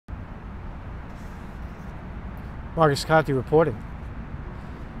Marcus Conte reporting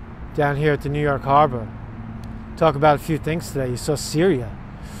down here at the New York Harbor. Talk about a few things today. You saw Syria.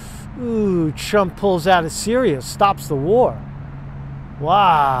 Ooh, Trump pulls out of Syria, stops the war.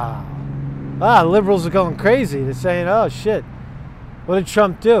 Wow. Ah, liberals are going crazy. They're saying, oh shit, what did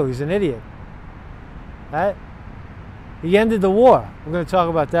Trump do? He's an idiot. Right? He ended the war. We're going to talk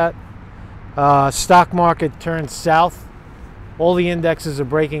about that. Stock market turned south. All the indexes are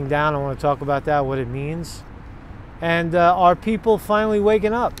breaking down. I want to talk about that, what it means. And are people finally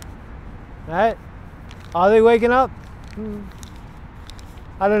waking up? Right? Are they waking up?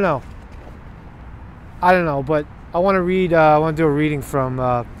 I don't know. But I want to read. I want to do a reading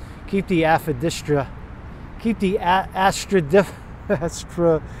from "Keep the Aphrodistra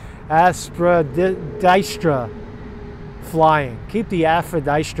Flying." Keep the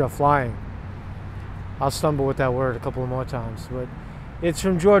Aphrodistra flying. I'll stumble with that word a couple of more times, but it's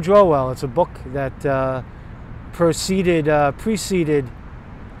from George Orwell. It's a book that preceded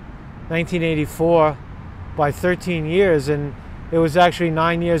 1984 by 13 years, and it was actually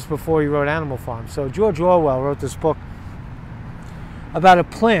 9 years before he wrote Animal Farm. So George Orwell wrote this book about a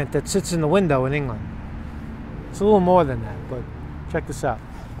plant that sits in the window in England. It's a little more than that, but check this out.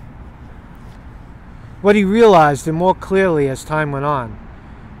 What he realized, and more clearly as time went on,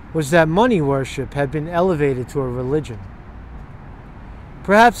 was that money worship had been elevated to a religion.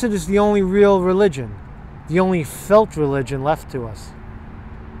 Perhaps it is the only real religion, the only felt religion left to us.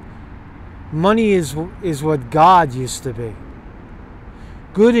 Money is what God used to be.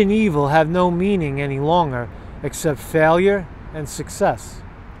 Good and evil have no meaning any longer except failure and success.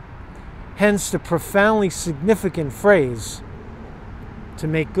 Hence the profoundly significant phrase, to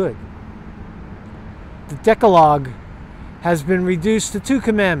make good. The Decalogue has been reduced to 2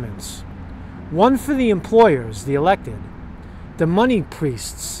 commandments. One for the employers, the elected, the money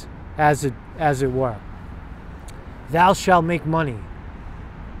priests, as it were. Thou shalt make money.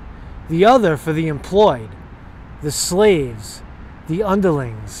 The other for the employed, the slaves, the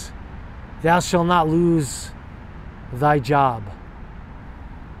underlings. Thou shalt not lose thy job.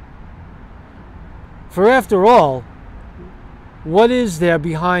 For after all, what is there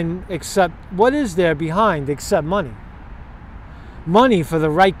behind except money? Money for the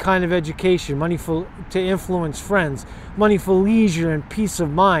right kind of education, money to influence friends, money for leisure and peace of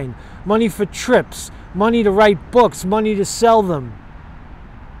mind, money for trips, money to write books, money to sell them.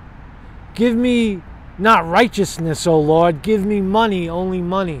 Give me not righteousness, O Lord, give me money, only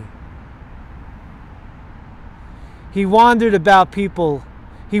money. He wondered about people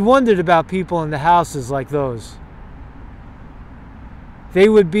in the houses like those. They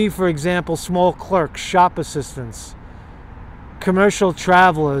would be, for example, small clerks, shop assistants, commercial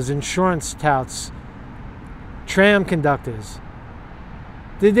travelers, insurance touts, tram conductors.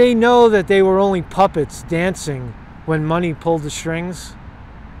 Did they know that they were only puppets dancing when money pulled the strings?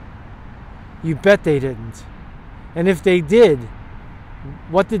 You bet they didn't. And if they did,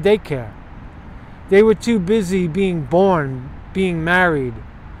 what did they care? They were too busy being born, being married,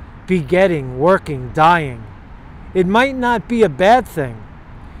 begetting, working, dying. It might not be a bad thing,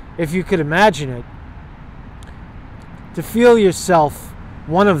 if you could imagine it, to feel yourself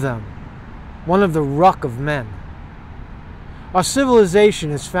one of them, one of the ruck of men. Our civilization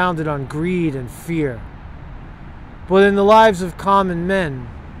is founded on greed and fear. But in the lives of common men,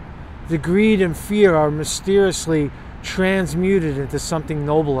 the greed and fear are mysteriously transmuted into something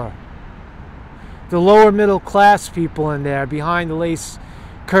nobler. The lower middle class people in there, behind the lace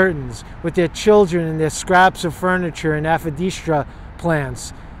curtains, with their children and their scraps of furniture and aphrodistra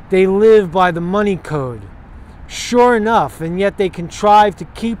plants, they live by the money code. Sure enough, and yet they contrive to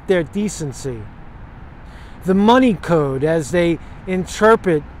keep their decency. The money code, as they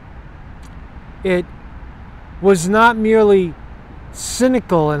interpret it, was not merely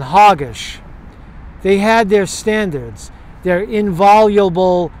cynical and hoggish. They had their standards, their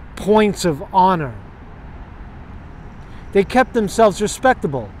inviolable points of honor. They kept themselves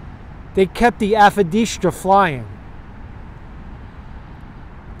respectable. They kept the aphrodistra flying.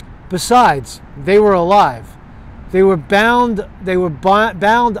 Besides, they were alive. They were bound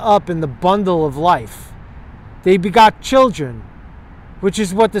up in the bundle of life. They begot children, which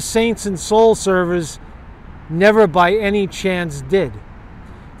is what the saints and soul servers never by any chance did.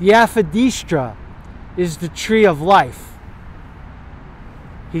 The aphrodistra is the tree of life,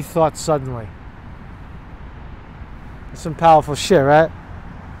 he thought suddenly. That's some powerful shit, right?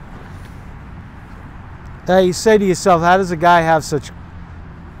 Now you say to yourself, how does a guy have such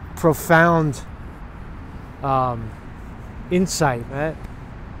profound insight, right?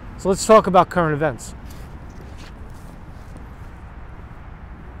 So let's talk about current events.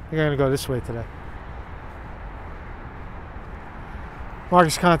 I'm going to go this way today.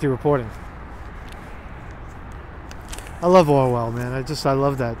 Marcus Conte reporting. I love Orwell, man. I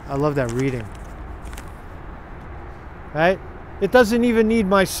love that. I love that reading. Right? It doesn't even need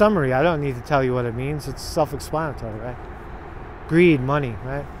my summary. I don't need to tell you what it means. It's self-explanatory, right? Greed, money,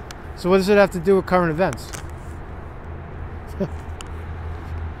 right? So what does it have to do with current events?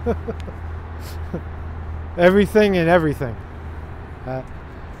 Everything and everything.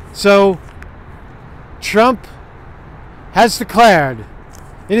 So Trump has declared,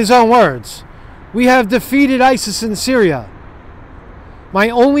 in his own words, "We have defeated ISIS in Syria. My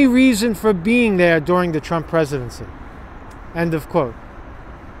only reason for being there during the Trump presidency." End of quote.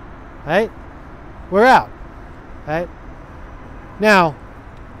 Right? We're out. Right? Now,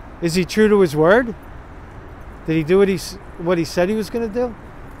 is he true to his word? Did he do what he said he was going to do?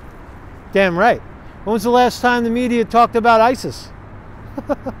 Damn right. When was the last time the media talked about ISIS?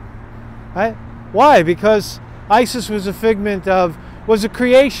 Right? Why? Because ISIS was a figment of, was a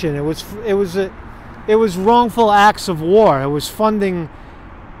creation. It was wrongful acts of war. It was funding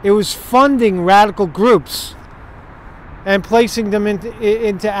radical groups and placing them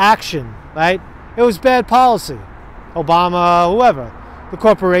into action, right? It was bad policy. Obama, whoever, the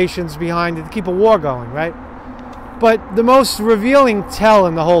corporations behind it to keep a war going, right? But the most revealing tell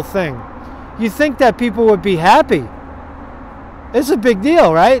in the whole thing, you think that people would be happy. It's a big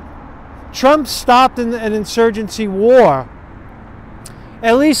deal, right? Trump stopped an insurgency war,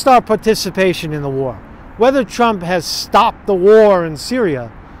 at least our participation in the war. Whether Trump has stopped the war in Syria,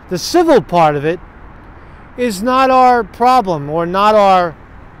 the civil part of it, is not our problem or not our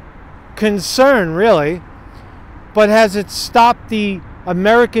concern, really. But has it stopped the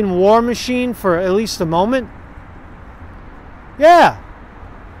American war machine for at least a moment? Yeah.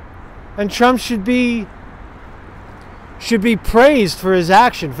 And Trump should be praised for his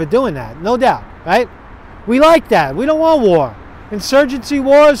action for doing that, no doubt, right? We like that. We don't want war. Insurgency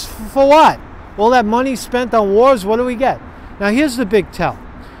wars, for what? All that money spent on wars, what do we get? Now here's the big tell.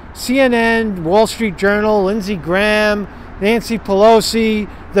 CNN, Wall Street Journal, Lindsey Graham, Nancy Pelosi,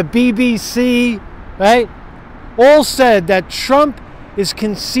 the BBC, right? All said that Trump is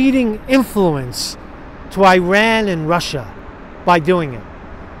conceding influence to Iran and Russia by doing it.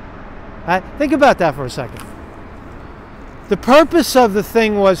 Right? Think about that for a second. The purpose of the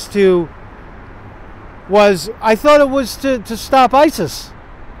thing I thought it was to stop ISIS,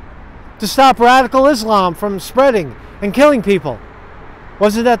 to stop radical Islam from spreading and killing people.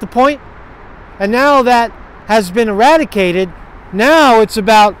 Wasn't that the point? And now that has been eradicated, now it's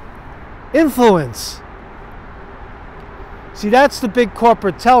about influence. See, that's the big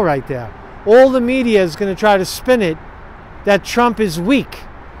corporate tell right there. All the media is going to try to spin it that Trump is weak.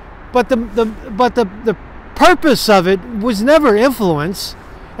 But the purpose of it was never influence.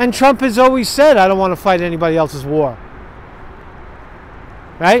 And Trump has always said, I don't want to fight anybody else's war.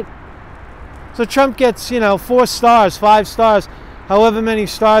 Right? So Trump gets, 4 stars, 5 stars, however many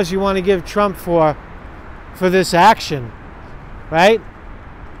stars you want to give Trump for this action. Right?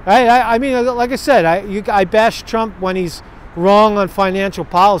 Right? I mean, like I said, I bash Trump when he's wrong on financial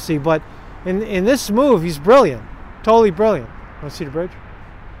policy, but in this move, he's brilliant. Totally brilliant. Want to see the bridge?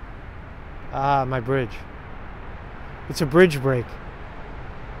 Ah, my bridge. It's a bridge break.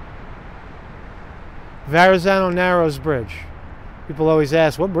 Verrazano Narrows Bridge. People always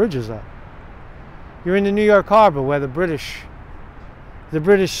ask, what bridge is that? You're in the New York Harbor where the British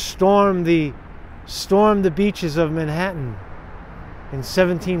stormed the beaches of Manhattan in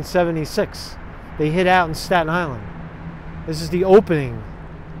 1776. They hid out in Staten Island. This is the opening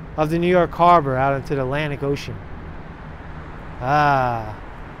of the New York Harbor out into the Atlantic Ocean. Ah,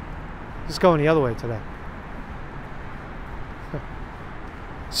 just going the other way today.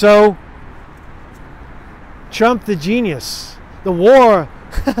 So, Trump the genius, the war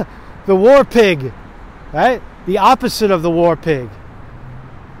pig, right? The opposite of the war pig,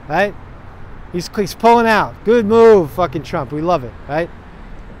 right? He's pulling out. Good move, fucking Trump. We love it, right?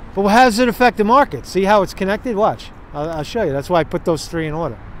 But how does it affect the market? See how it's connected? Watch. I'll show you. That's why I put those 3 in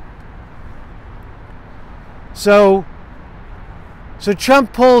order. So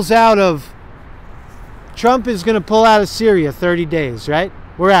Trump is going to pull out of Syria 30 days, right?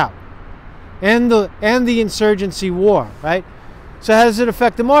 We're out. And the insurgency war, right? So how does it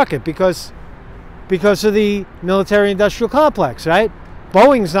affect the market? Because of the military-industrial complex, right?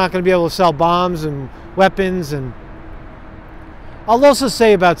 Boeing's not going to be able to sell bombs and weapons. And I'll also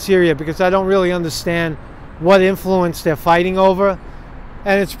say about Syria, because I don't really understand what influence they're fighting over,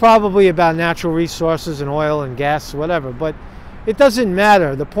 and it's probably about natural resources and oil and gas, whatever, but it doesn't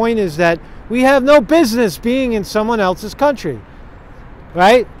matter. The point is that we have no business being in someone else's country,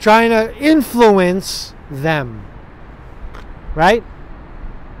 right? Trying to influence them, right?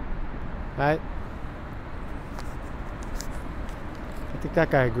 right? I think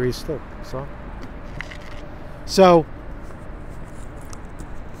that guy agrees too. So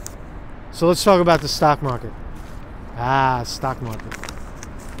let's talk about the stock market. Stock market.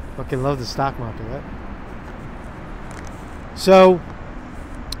 Fucking love the stock market, right? So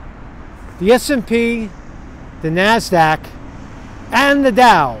the S&P, the NASDAQ, and the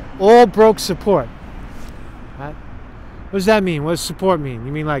Dow all broke support. Right? What does that mean? What does support mean?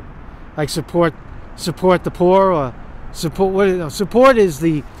 You mean like support the poor, or support what? No, support is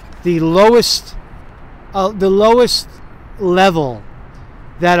the lowest level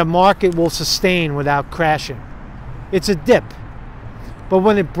that a market will sustain without crashing. It's a dip, but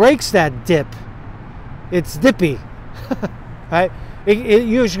when it breaks that dip, it's dippy, right? It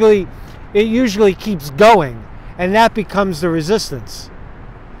usually keeps going, and that becomes the resistance,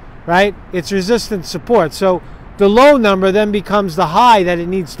 right? It's resistance support. So the low number then becomes the high that it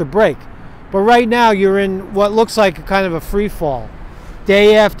needs to break. But right now you're in what looks like a kind of a free fall,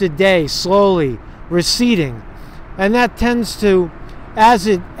 day after day, slowly receding, and that tends to, as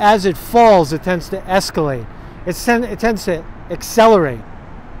it falls, it tends to escalate. It tends to accelerate.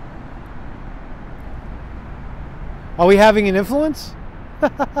 Are we having an influence?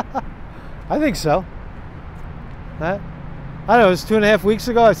 I think so. I don't know. It was 2.5 weeks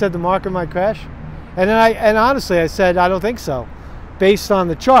ago. I said the market might crash, and honestly, I said I don't think so, based on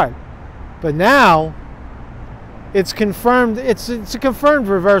the chart. But now, it's confirmed. It's a confirmed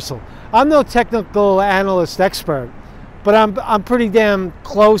reversal. I'm no technical analyst expert, but I'm pretty damn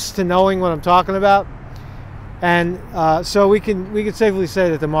close to knowing what I'm talking about, and so we can safely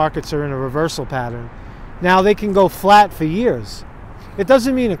say that the markets are in a reversal pattern. Now they can go flat for years. It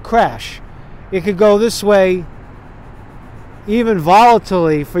doesn't mean a crash. It could go this way, even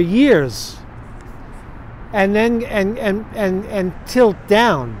volatilely, for years, and then and tilt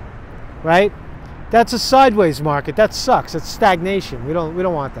down, right? That's a sideways market. That sucks. It's stagnation. We don't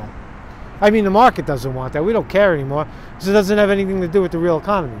want that. I mean, the market doesn't want that. We don't care anymore because it doesn't have anything to do with the real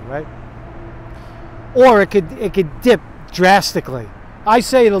economy, right? Or it could dip drastically. I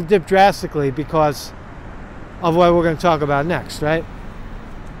say it'll dip drastically because of what we're going to talk about next, right?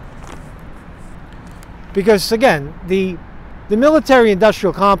 Because again, the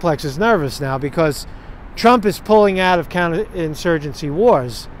military-industrial complex is nervous now because Trump is pulling out of counterinsurgency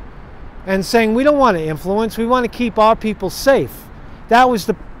wars and saying we don't want to influence, we want to keep our people safe. That was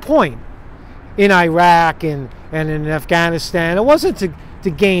the point in Iraq and in Afghanistan. It wasn't to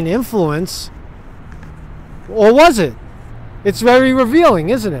gain influence, or was it? It's very revealing,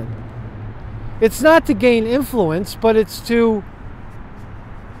 isn't it? It's not to gain influence, but it's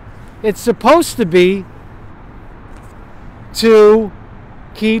supposed to be to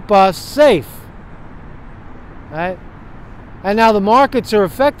keep us safe, right? And now the markets are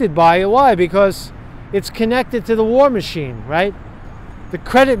affected by it. Why? Because it's connected to the war machine, right? The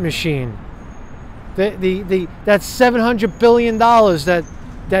credit machine. That $700 billion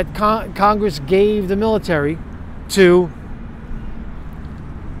that Congress gave the military to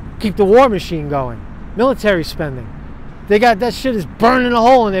keep the war machine going. Military spending. They got that shit is burning a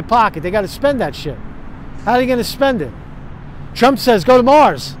hole in their pocket. They got to spend that shit. How are they going to spend it? Trump says go to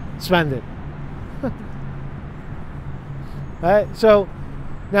Mars, spend it. Right? So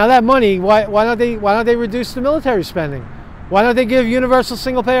now that money, why don't they reduce the military spending? Why don't they give universal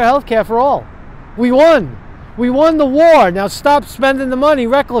single payer health care for all? We won. We won the war. Now stop spending the money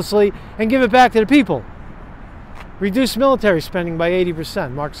recklessly and give it back to the people. Reduce military spending by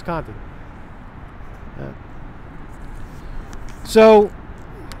 80%, Marcus Conte. So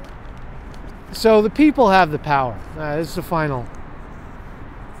the people have the power. This is the final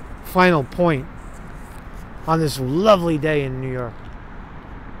point on this lovely day in New York.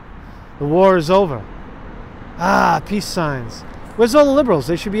 The war is over. Peace signs. Where's all the liberals?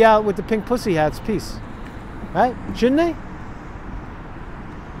 They should be out with the pink pussy hats. Peace. Right? Shouldn't they?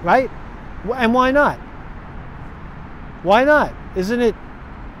 Right? And why not? Why not? Isn't it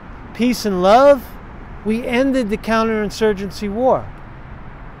peace and love? We ended the counterinsurgency war.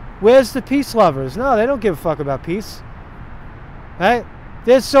 Where's the peace lovers? No, they don't give a fuck about peace. Right?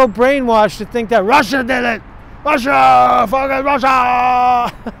 They're so brainwashed to think that Russia did it. Russia! Fucking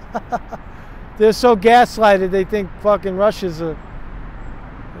Russia! They're so gaslighted they think fucking Russia's a...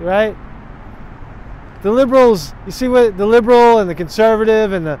 Right? The liberals, you see what the liberal and the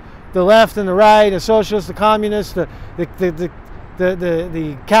conservative and the left and the right, the socialist, the communist, the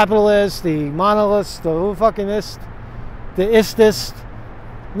capitalist, the monolithist, the who fucking ist, the istist.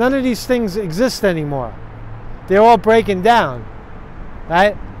 None of these things exist anymore. They're all breaking down.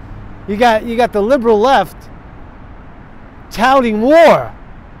 Right? You got the liberal left touting war.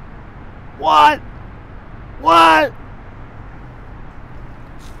 What? What?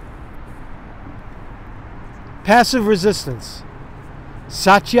 Passive resistance.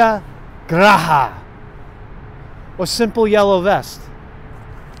 Satyagraha. Or simple yellow vest.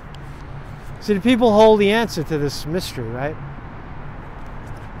 See, the people hold the answer to this mystery, right?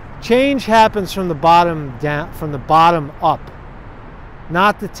 Change happens from the bottom down, from the bottom up,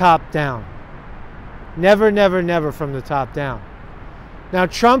 not the top down. Never, never, never from the top down. Now,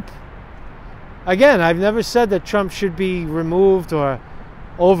 Trump, again, I've never said that Trump should be removed or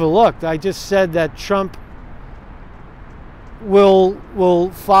overlooked. I just said that Trump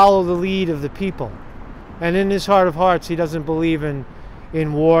will follow the lead of the people. And in his heart of hearts, he doesn't believe in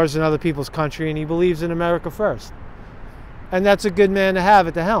wars in other people's country, and he believes in America first. And that's a good man to have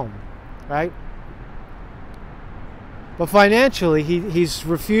at the helm, right? But financially, he's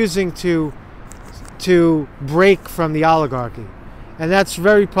refusing to break from the oligarchy. And that's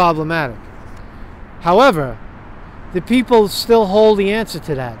very problematic. However, the people still hold the answer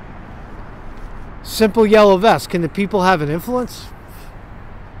to that. Simple yellow vest. Can the people have an influence?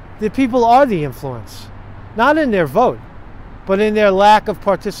 The people are the influence. Not in their vote, but in their lack of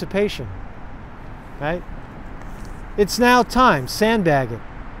participation. Right? It's now time. Sandbag it.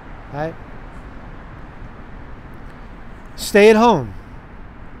 Right? Stay at home.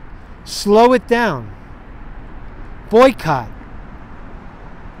 Slow it down. Boycott.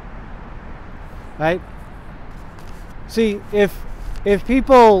 Right? See, if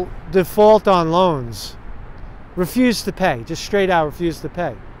people default on loans, refuse to pay, just straight out refuse to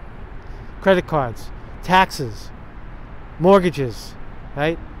pay, credit cards, taxes, mortgages,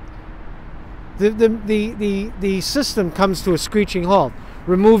 right? The system comes to a screeching halt.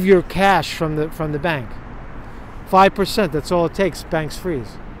 Remove your cash from the bank. 5%, that's all it takes. Banks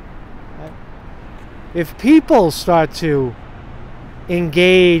freeze. Right? If people start to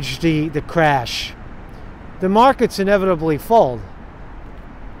engage the crash, the markets inevitably fold.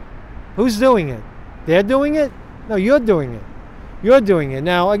 Who's doing it? They're doing it? No, you're doing it. You're doing it.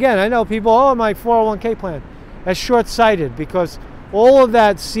 Now, again, I know people, oh, my 401k plan. That's short-sighted, because all of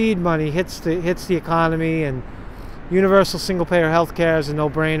that seed money hits the economy, and universal single-payer health care is a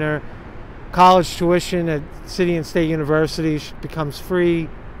no-brainer. College tuition at city and state universities becomes free.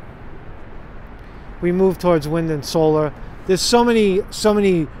 We move towards wind and solar. There's so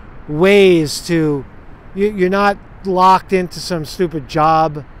many ways to... You're not locked into some stupid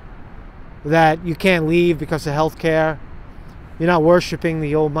job that you can't leave because of health care. You're not worshiping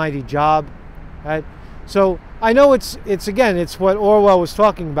the almighty job, right? So I know it's what Orwell was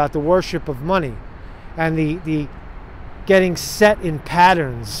talking about, the worship of money and the getting set in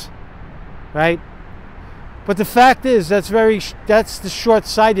patterns, right? But the fact is, that's the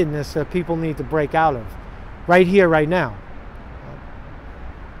short-sightedness that people need to break out of, right here, right now.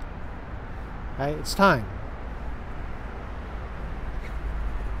 Right? It's time.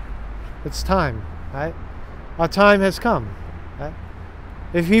 It's time, right? Our time has come, right?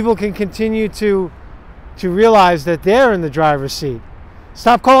 If people can continue to realize that they're in the driver's seat,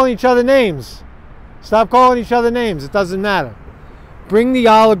 stop calling each other names. Stop calling each other names. It doesn't matter. Bring the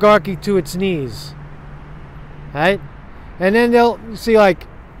oligarchy to its knees, right? And then they'll see,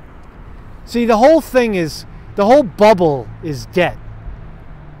 the whole bubble is debt.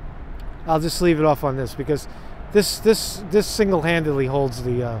 I'll just leave it off on this, because this single-handedly holds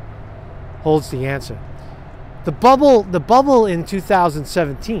the answer. The bubble in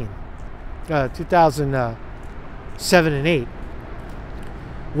 2007 and 8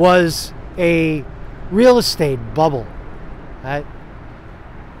 was a real estate bubble, right?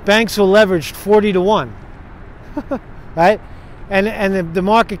 Banks were leveraged 40-1, right? And the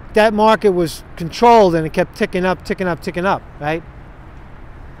market was controlled, and it kept ticking up, right?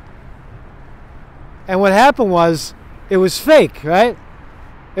 And what happened was, it was fake, right?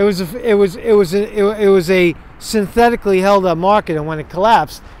 It was a synthetically held up market, and when it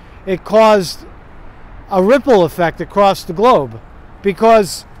collapsed, it caused a ripple effect across the globe,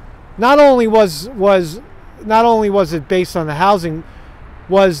 because not only was it based on the housing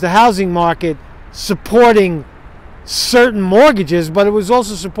market supporting certain mortgages, but it was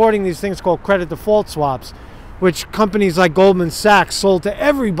also supporting these things called credit default swaps, which companies like Goldman Sachs sold to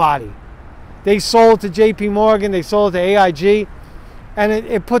everybody. They sold to JP Morgan, they sold to AIG, and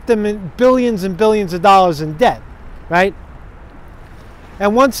it put them in billions and billions of dollars in debt, right?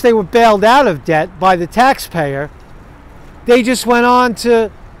 And once they were bailed out of debt by the taxpayer, they just went on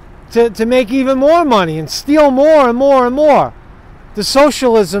to make even more money and steal more and more and more. The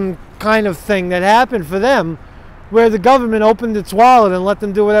socialism kind of thing that happened for them, where the government opened its wallet and let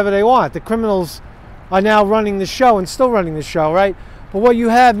them do whatever they want. The criminals are now running the show, and still running the show, right? But what you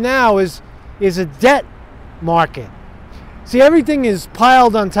have now is is a debt market. See, everything is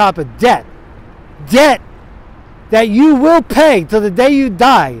piled on top of debt. Debt that you will pay till the day you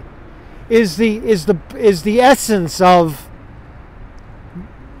die is the essence of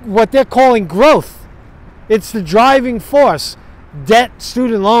what they're calling growth. It's the driving force. Debt,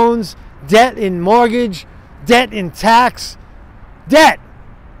 student loans, debt in mortgage, debt in tax, debt,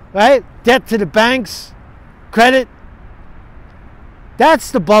 right? Debt to the banks, credit.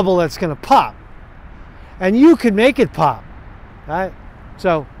 That's the bubble that's going to pop. And you can make it pop, right?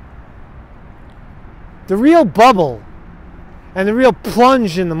 So the real bubble and the real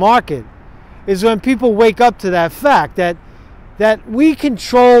plunge in the market is when people wake up to that fact that we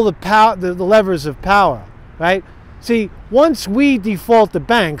control the power, the levers of power, right? See, once we default the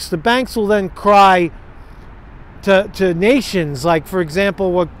banks will then cry to nations like, for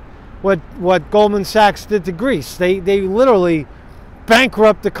example, what Goldman Sachs did to Greece. They literally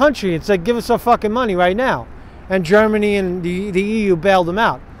bankrupt the country and said, give us our fucking money right now. And Germany and the EU bailed them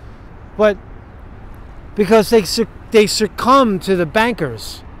out. But because they succumb to the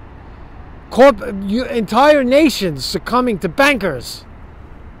bankers. Entire nations succumbing to bankers.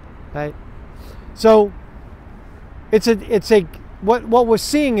 Right? So what we're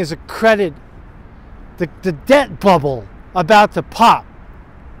seeing is a credit, the debt bubble about to pop.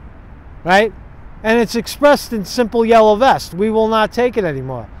 Right? And it's expressed in simple yellow vest. We will not take it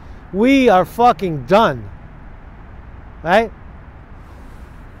anymore. We are fucking done. Right?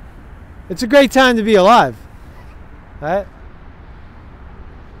 It's a great time to be alive. Right?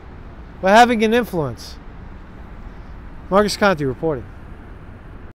 We're having an influence. Marcus Conte reporting.